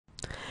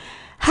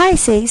Hi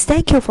Saints,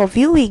 thank you for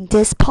viewing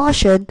this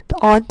portion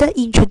on the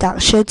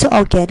Introduction to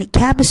Organic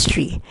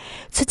Chemistry.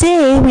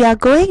 Today we are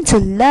going to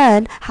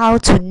learn how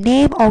to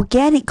name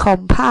organic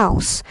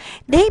compounds.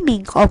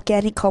 Naming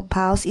organic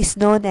compounds is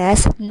known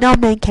as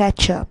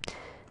nomenclature.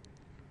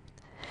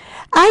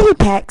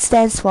 IUPAC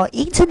stands for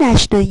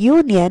International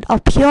Union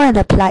of Pure and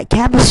Applied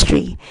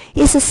Chemistry.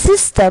 It's a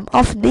system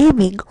of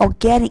naming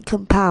organic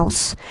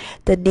compounds.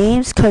 The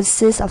names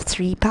consist of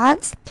three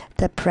parts: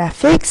 the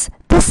prefix,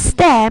 the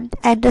stem,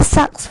 and the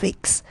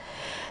suffix.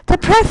 The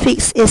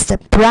prefix is the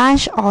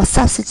branch or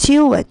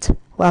substituent,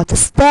 while the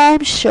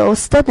stem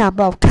shows the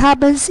number of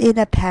carbons in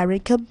a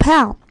parent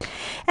compound,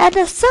 and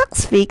the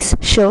suffix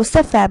shows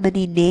the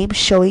family name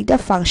showing the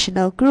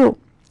functional group.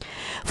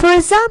 For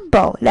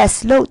example,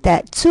 let's look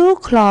at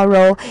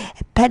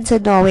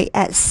 2-chloro-pentanoic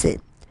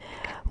acid.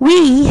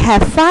 We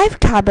have 5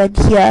 carbon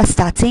here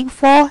starting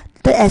for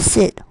the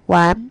acid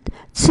 1,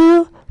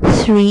 2,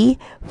 3,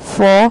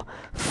 4,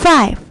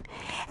 5.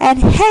 And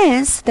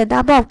hence the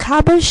number of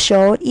carbons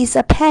shown is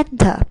a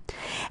penta,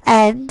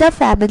 and the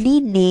family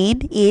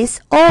name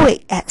is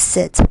oic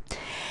acid.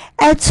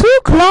 And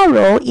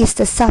 2-chloro is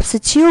the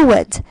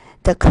substituent.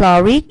 The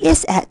chlorine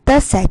is at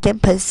the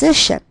second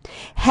position,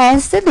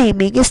 hence the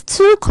naming is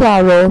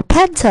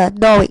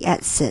 2-chloro-pentanoic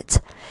acid.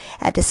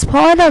 At this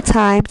point of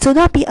time, do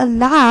not be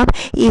alarmed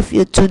if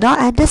you do not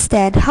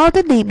understand how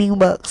the naming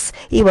works.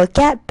 It will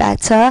get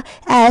better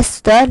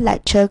as the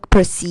lecture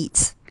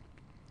proceeds.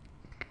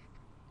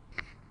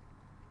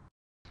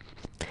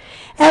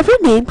 Every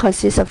name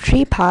consists of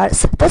 3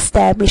 parts. The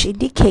stem, which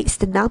indicates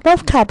the number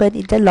of carbon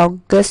in the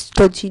longest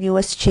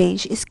continuous chain,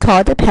 is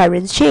called the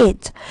parent chain.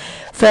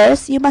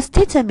 First, you must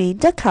determine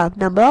the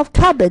number of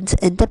carbons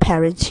in the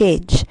parent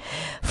chain.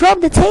 From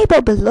the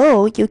table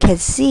below, you can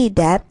see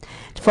that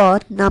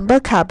for number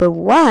carbon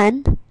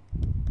 1,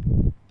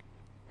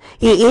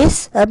 it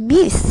is a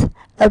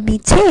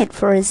methane,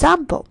 for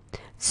example.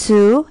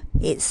 2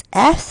 is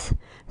F,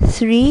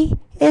 3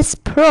 is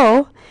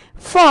pro,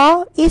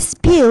 4 is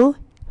bu,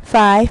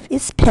 5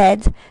 is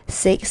pent,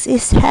 6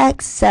 is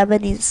hex,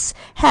 7 is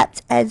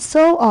het, and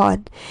so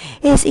on.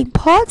 It is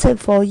important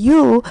for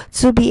you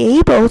to be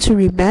able to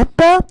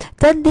remember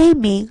the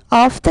naming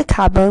of the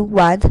carbon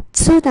 1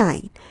 to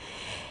 9.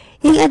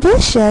 In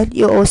addition,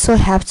 you also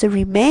have to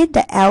remember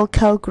the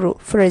alkyl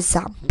group. For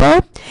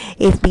example,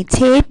 if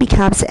methane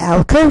becomes an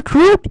alkyl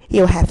group,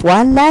 you have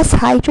 1 less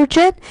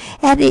hydrogen,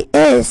 and it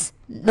is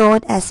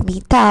known as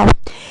methyl.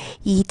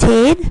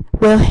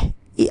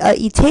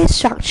 Ethane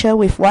structure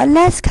with 1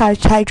 less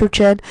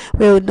hydrogen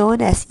will be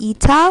known as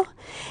ethyl,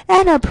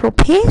 and a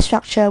propane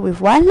structure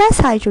with 1 less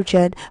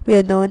hydrogen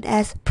will be known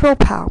as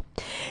propyl.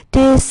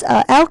 This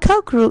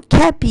alkyl group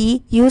can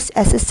be used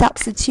as a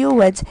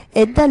substituent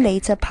in the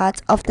later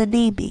part of the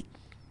naming.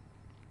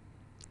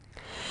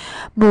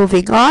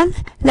 Moving on,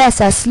 let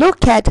us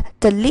look at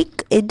the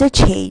link in the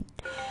chain.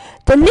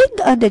 The link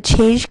on the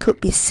chain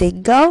could be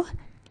single,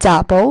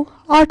 double,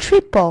 or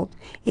triple.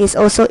 It is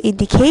also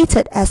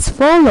indicated as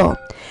follows.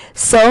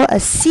 So a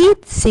C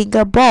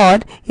single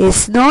bond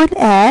is known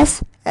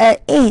as an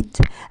int,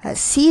 a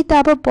C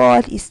double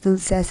bond is known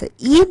as an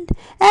ine,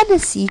 and a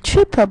C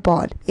triple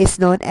bond is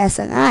known as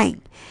an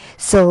ine.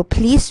 So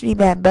please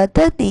remember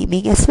the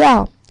naming as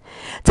well.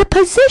 The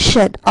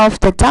position of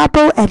the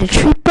double and the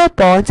triple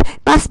bonds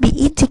must be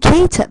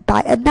indicated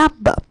by a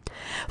number.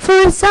 For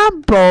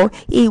example,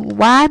 in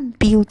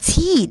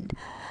 1-butene,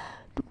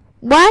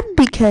 1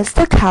 because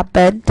the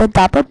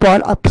double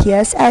bond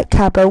appears at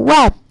carbon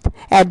 1,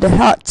 and the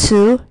hot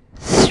 2,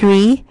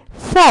 3,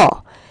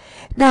 4.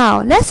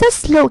 Now let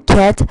us look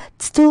at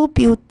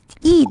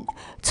 2-butene.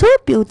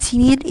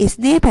 2-butene is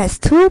named as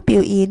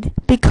 2-butene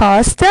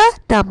because the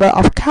number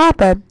of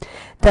carbon,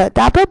 the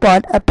double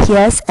bond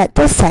appears at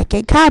the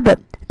second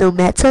carbon, no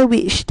matter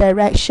which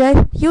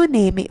direction you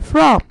name it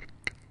from.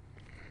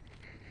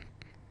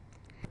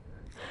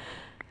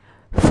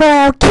 For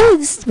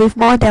alkenes with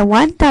more than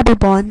 1 double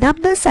bond,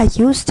 numbers are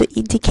used to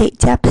indicate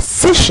their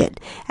position,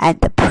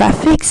 and the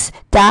prefix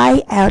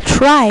di or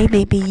tri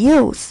may be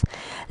used.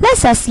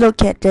 Let us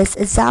look at this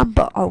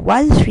example of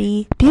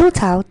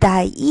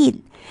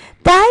 1,3-butyldiene.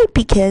 Di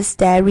because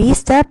there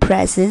is the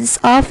presence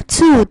of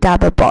 2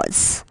 double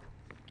bonds.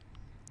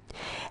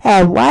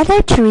 And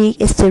 1,3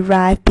 is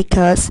derived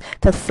because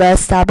the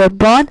first double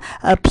bond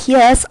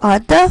appears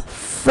on the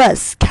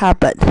first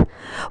carbon,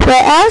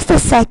 whereas the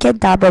second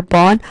double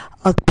bond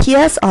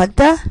appears on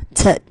the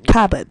third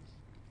carbon.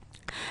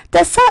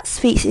 The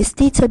suffix is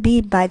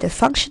determined by the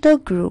functional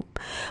group.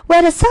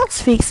 When the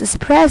suffix is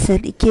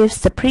present, it gives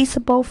the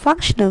principal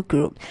functional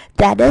group,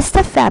 that is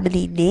the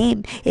family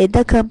name in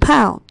the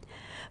compound.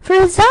 For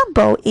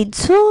example, in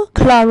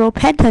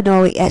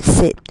 2-chloro-pentanoic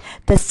acid,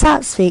 the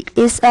suffix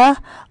is a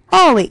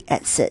oic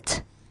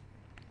acid.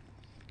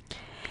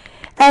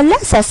 And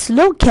let us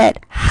look at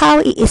how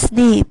it is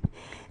named.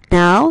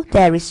 Now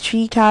there is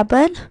 3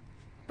 carbon,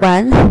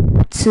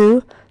 1,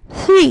 2,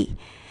 3,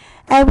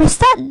 and we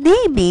start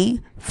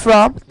naming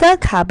from the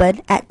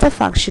carbon at the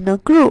functional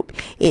group.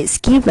 It's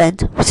given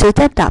to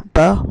the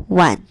number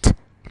 1.